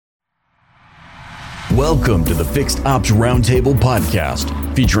Welcome to the Fixed Ops Roundtable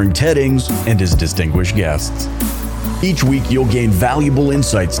podcast, featuring Ted Ings and his distinguished guests. Each week, you'll gain valuable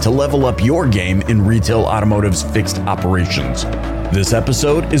insights to level up your game in retail automotive's fixed operations. This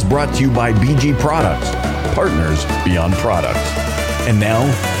episode is brought to you by BG Products, partners beyond products. And now,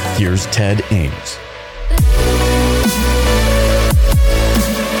 here's Ted Ings.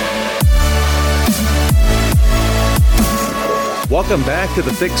 Welcome back to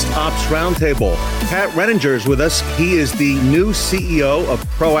the Fixed Ops Roundtable. Pat Reininger is with us. He is the new CEO of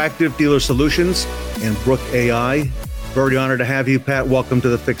Proactive Dealer Solutions and Brook AI. Very honored to have you, Pat. Welcome to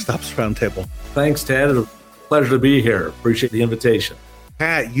the Fixed Ops Roundtable. Thanks, Ted. It's a pleasure to be here. Appreciate the invitation.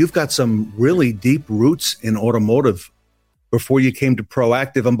 Pat, you've got some really deep roots in automotive before you came to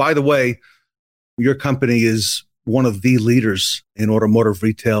Proactive. And by the way, your company is one of the leaders in automotive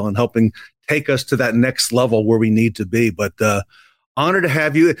retail and helping take us to that next level where we need to be. But honored to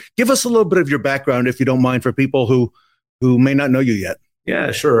have you. Give us a little bit of your background, if you don't mind, for people who may not know you yet.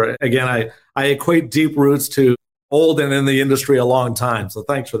 Yeah, sure. Again, I equate deep roots to old and in the industry a long time. So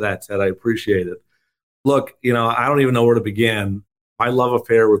thanks for that, Ted. I appreciate it. Look, I don't even know where to begin. My love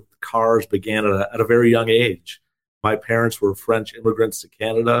affair with cars began at a very young age. My parents were French immigrants to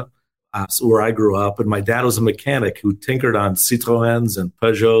Canada, where I grew up, and my dad was a mechanic who tinkered on Citroëns and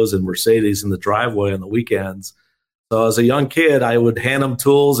Peugeots and Mercedes in the driveway on the weekends. So as a young kid, I would hand him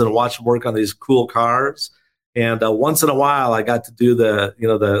tools and watch him work on these cool cars. And once in a while, I got to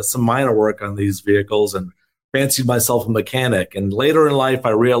do some minor work on these vehicles and fancied myself a mechanic. And later in life,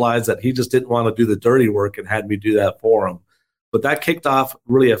 I realized that he just didn't want to do the dirty work and had me do that for him. But that kicked off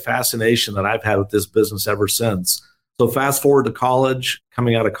really a fascination that I've had with this business ever since. So fast forward to college,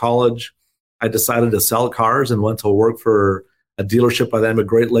 coming out of college, I decided to sell cars and went to work for a dealership by the name of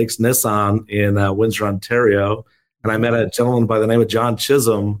Great Lakes Nissan in Windsor, Ontario. And I met a gentleman by the name of John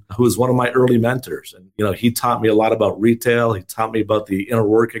Chisholm, who was one of my early mentors. And, he taught me a lot about retail. He taught me about the inner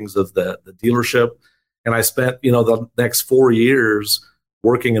workings of the dealership. And I spent, the next 4 years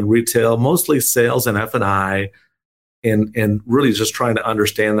working in retail, mostly sales and F&I, and really just trying to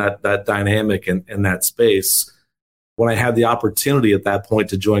understand that dynamic in that space when I had the opportunity at that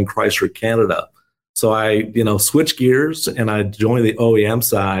point to join Chrysler Canada. So I, switched gears and I joined the OEM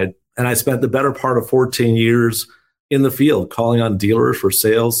side, and I spent the better part of 14 years in the field calling on dealers for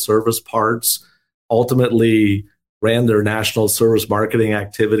sales, service, parts, ultimately ran their national service marketing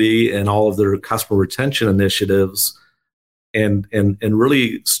activity and all of their customer retention initiatives, and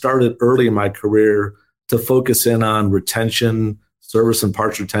really started early in my career to focus in on retention, service and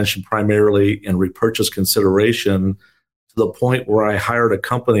parts retention primarily, and repurchase consideration, to the point where I hired a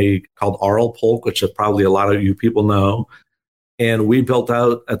company called RL Polk, which probably a lot of you people know. And we built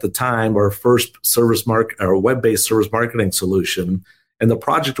out at the time our first web-based service marketing solution. And the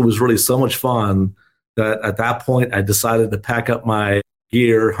project was really so much fun that at that point I decided to pack up my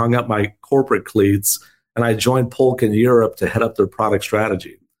gear, hung up my corporate cleats, and I joined Polk in Europe to head up their product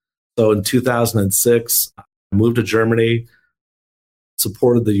strategy. So in 2006, I moved to Germany,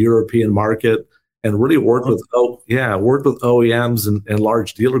 supported the European market, and really worked with OEMs and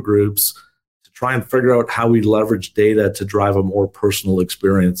large dealer groups to try and figure out how we leverage data to drive a more personal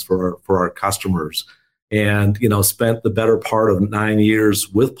experience for our customers. And, spent the better part of 9 years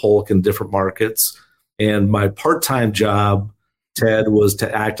with Polk in different markets. And my part-time job, Ted, was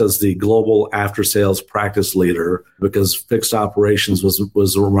to act as the global after-sales practice leader, because fixed operations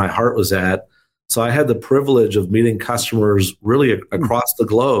was where my heart was at. So I had the privilege of meeting customers really across the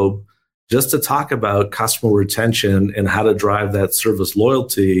globe just to talk about customer retention and how to drive that service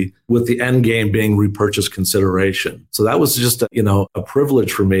loyalty, with the end game being repurchase consideration. So that was just a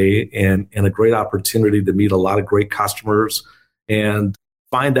privilege for me and a great opportunity to meet a lot of great customers and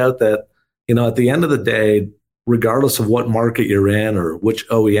find out that, at the end of the day, regardless of what market you're in or which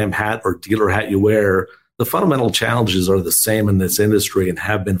OEM hat or dealer hat you wear, the fundamental challenges are the same in this industry and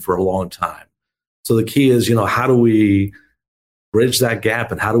have been for a long time. So the key is, how do we bridge that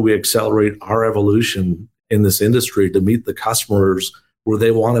gap and how do we accelerate our evolution in this industry to meet the customers where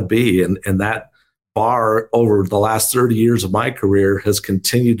they want to be? And that bar over the last 30 years of my career has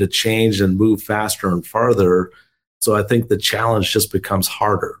continued to change and move faster and farther. So I think the challenge just becomes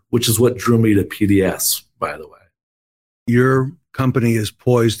harder, which is what drew me to PDS, by the way. Your company is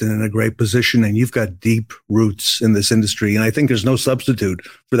poised and in a great position, and you've got deep roots in this industry. And I think there's no substitute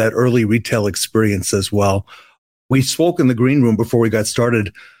for that early retail experience as well. We spoke in the green room before we got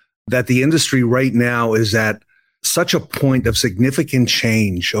started that the industry right now is at such a point of significant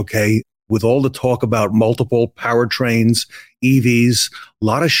change, okay, with all the talk about multiple powertrains, EVs, a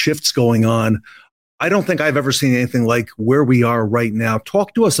lot of shifts going on. I don't think I've ever seen anything like where we are right now.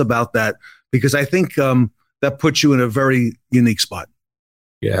 Talk to us about that Because I think that puts you in a very unique spot.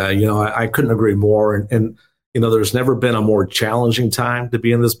 Yeah, I couldn't agree more. And there's never been a more challenging time to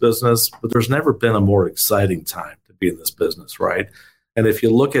be in this business, but there's never been a more exciting time to be in this business, right? And if you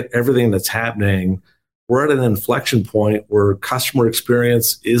look at everything that's happening, we're at an inflection point where customer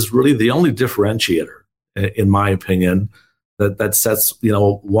experience is really the only differentiator, in my opinion, that sets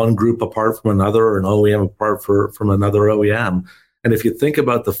one group apart from another, or an OEM apart from another OEM. And if you think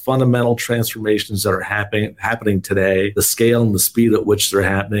about the fundamental transformations that are happening today, the scale and the speed at which they're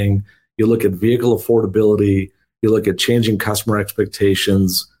happening, you look at vehicle affordability, you look at changing customer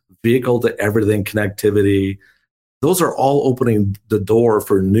expectations, vehicle to everything connectivity, those are all opening the door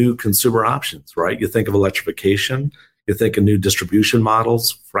for new consumer options, right? You think of electrification, you think of new distribution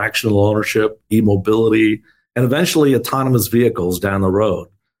models, fractional ownership, e-mobility, and eventually autonomous vehicles down the road.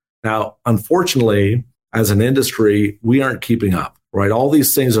 Now, unfortunately, as an industry, we aren't keeping up, right? All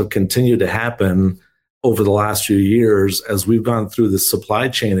these things have continued to happen over the last few years as we've gone through this supply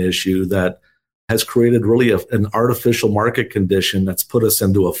chain issue that has created really an artificial market condition that's put us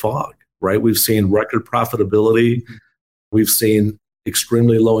into a fog, right? We've seen record profitability. We've seen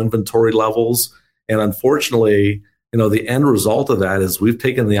extremely low inventory levels. And unfortunately, the end result of that is we've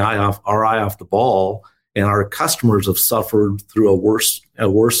taken our eye off the ball, and our customers have suffered through a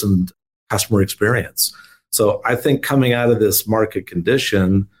worsened customer experience. So I think coming out of this market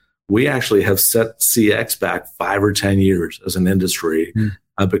condition, we actually have set CX back 5 or 10 years as an industry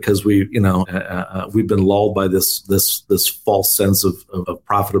because we've been lulled by this false sense of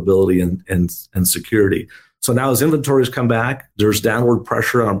profitability and security. So now as inventories come back, there's downward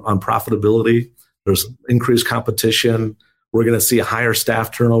pressure on profitability. There's increased competition. We're going to see a higher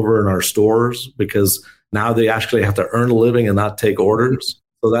staff turnover in our stores because now they actually have to earn a living and not take orders.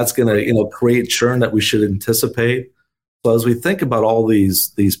 So that's going to, create churn that we should anticipate. So as we think about all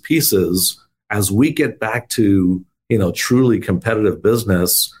these pieces, as we get back to, truly competitive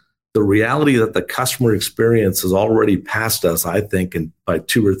business, the reality that the customer experience has already passed us, I think, by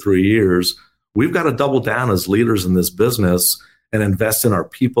 2 or 3 years, we've got to double down as leaders in this business and invest in our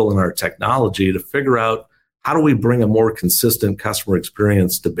people and our technology to figure out how do we bring a more consistent customer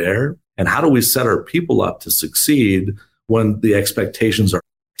experience to bear, and how do we set our people up to succeed when the expectations are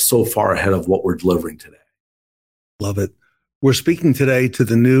so far ahead of what we're delivering today. Love it. We're speaking today to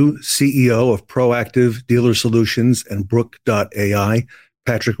the new CEO of Proactive Dealer Solutions and Brook.ai,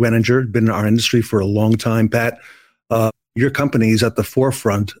 Patrick Reininger. Been in our industry for a long time. Pat, your company is at the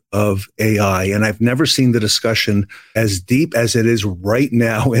forefront of AI, and I've never seen the discussion as deep as it is right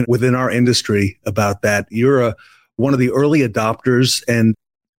now within our industry about that. You're one of the early adopters, and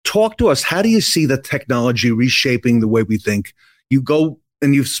talk to us. How do you see the technology reshaping the way we think? You go,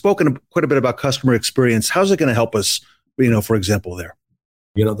 and you've spoken quite a bit about customer experience. How's it going to help us, for example, there?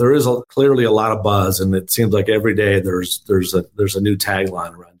 There is clearly a lot of buzz, and it seems like every day there's a new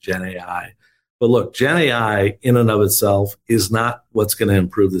tagline around Gen AI. But look, Gen AI in and of itself is not what's going to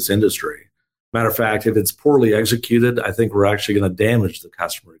improve this industry. Matter of fact, if it's poorly executed, I think we're actually going to damage the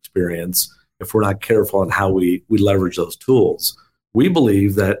customer experience if we're not careful on how we leverage those tools. We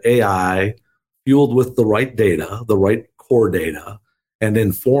believe that AI, fueled with the right data, the right core data, and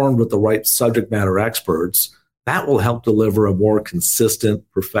informed with the right subject matter experts, that will help deliver a more consistent,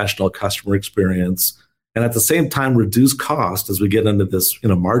 professional customer experience, and at the same time reduce cost as we get into this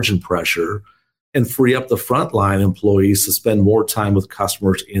margin pressure, and free up the frontline employees to spend more time with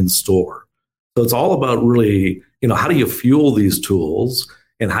customers in store. So it's all about really, how do you fuel these tools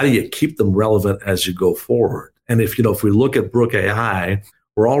and how do you keep them relevant as you go forward? And if we look at Brook AI,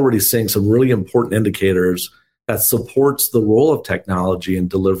 we're already seeing some really important indicators that supports the role of technology in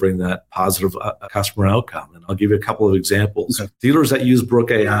delivering that positive customer outcome. And I'll give you a couple of examples. Okay. Dealers that use Brook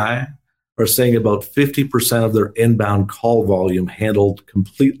AI are saying about 50% of their inbound call volume handled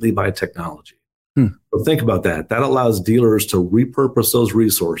completely by technology. So think about that. That allows dealers to repurpose those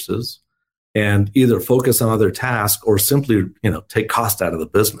resources and either focus on other tasks or simply, take cost out of the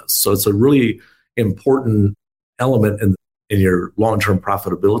business. So it's a really important element in your long-term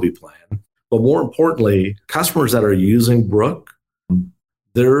profitability plan. But more importantly, customers that are using Brook,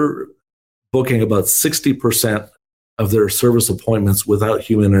 they're booking about 60% of their service appointments without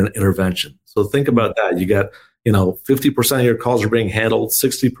human intervention. So think about that. You got 50% of your calls are being handled.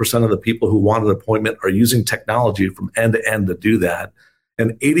 60% of the people who want an appointment are using technology from end to end to do that.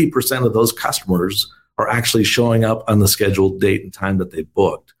 And 80% of those customers are actually showing up on the scheduled date and time that they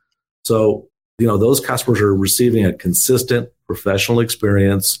booked. So, those customers are receiving a consistent professional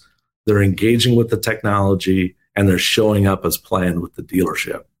experience. They're engaging with the technology, and they're showing up as planned with the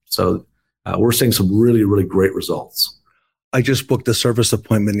dealership. So we're seeing some really, really great results. I just booked a service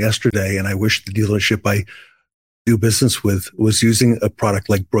appointment yesterday, and I wish the dealership I do business with was using a product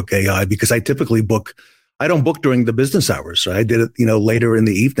like Brook AI, because I typically I don't book during the business hours. So I did it, later in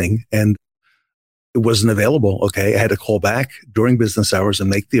the evening, and it wasn't available. Okay. I had to call back during business hours and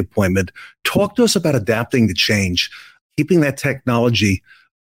make the appointment. Talk to us about adapting to change. Keeping that technology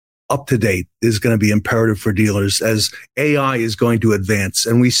up to date is going to be imperative for dealers as AI is going to advance.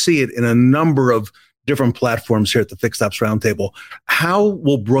 And we see it in a number of different platforms here at the Fixed Ops Roundtable. How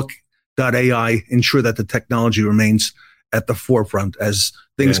will Brook.ai ensure that the technology remains at the forefront as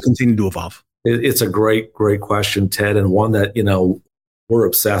things continue to evolve? It's a great question, Ted, and one that, we're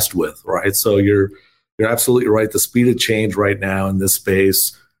obsessed with, right? So you're absolutely right. The speed of change right now in this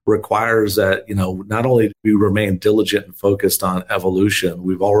space requires that, not only do we remain diligent and focused on evolution,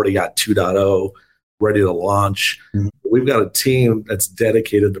 we've already got 2.0 ready to launch. Mm-hmm. We've got a team that's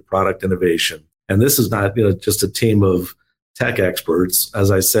dedicated to product innovation. And this is not, just a team of tech experts. As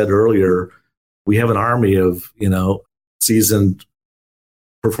I said earlier, we have an army of, seasoned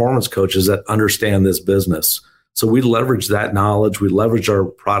performance coaches that understand this business. So we leverage that knowledge. We leverage our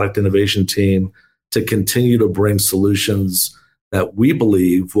product innovation team to continue to bring solutions that we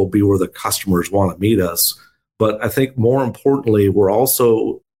believe will be where the customers want to meet us. But I think more importantly, we're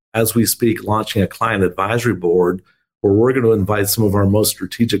also, as we speak, launching a client advisory board where we're going to invite some of our most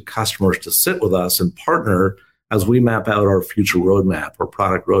strategic customers to sit with us and partner as we map out our future roadmap or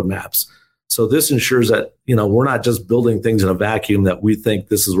product roadmaps. So this ensures that, we're not just building things in a vacuum that we think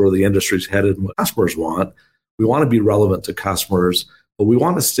this is where the industry's headed and what customers want. We want to be relevant to customers, but we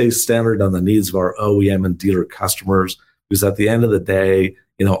want to stay centered on the needs of our OEM and dealer customers, because at the end of the day,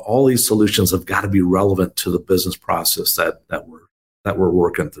 all these solutions have got to be relevant to the business process that we're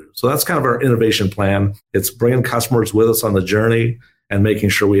working through. So that's kind of our innovation plan. It's bringing customers with us on the journey and making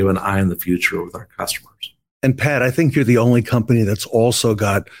sure we have an eye in the future with our customers. And Pat, I think you're the only company that's also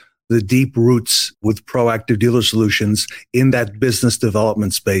got the deep roots with proactive dealer solutions in that business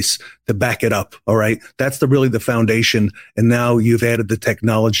development space to back it up. All right. That's really the foundation. And now you've added the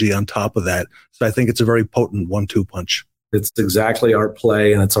technology on top of that. So I think it's a very potent 1-2 punch. It's exactly our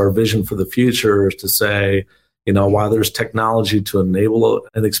play. And it's our vision for the future is to say, while there's technology to enable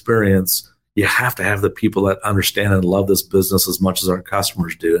an experience, you have to have the people that understand and love this business as much as our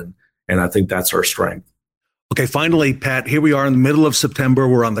customers do. And I think that's our strength. Okay, finally, Pat, here we are in the middle of September.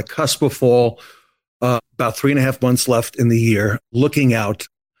 We're on the cusp of fall, about 3.5 months left in the year, looking out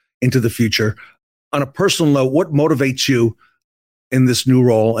into the future. On a personal note, what motivates you in this new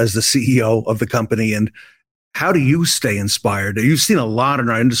role as the CEO of the company, and how do you stay inspired? You've seen a lot in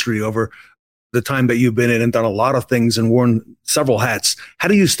our industry over the time that you've been in and done a lot of things and worn several hats. How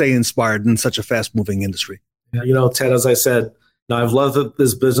do you stay inspired in such a fast-moving industry? Yeah, Ted, as I said, I've loved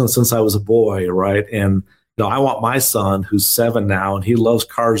this business since I was a boy, right? And I want my son, who's 7 now, and he loves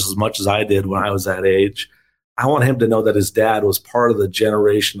cars as much as I did when I was that age. I want him to know that his dad was part of the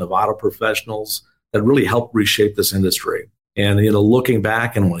generation of auto professionals that really helped reshape this industry. And, looking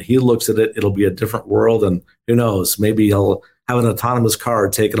back, and when he looks at it, it'll be a different world. And who knows, maybe he'll have an autonomous car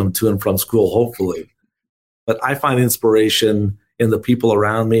taking him to and from school, hopefully. But I find inspiration in the people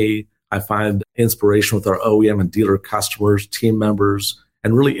around me. I find inspiration with our OEM and dealer customers, team members,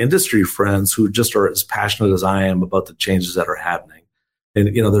 and really industry friends who just are as passionate as I am about the changes that are happening.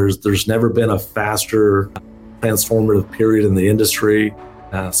 And, there's never been a faster transformative period in the industry.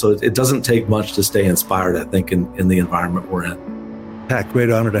 So it doesn't take much to stay inspired, I think, in the environment we're in. Pat,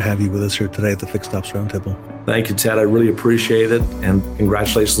 great honor to have you with us here today at the Fixed Ops Roundtable. Thank you, Ted. I really appreciate it. And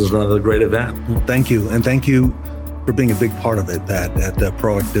congratulations on another great event. Well, thank you. And thank you for being a big part of it, Pat, at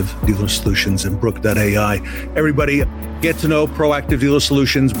Proactive Dealer Solutions and Brook.ai. Everybody, get to know Proactive Dealer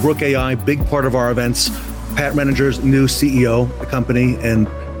Solutions, Brook AI, big part of our events. Pat Reininger's new CEO of the company and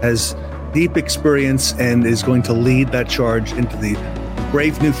has deep experience and is going to lead that charge into the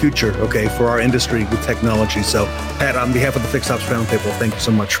brave new future, for our industry with technology. So, Pat, on behalf of the Fixed Ops Roundtable, thank you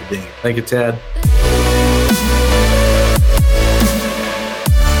so much for being here. Thank you, Ted.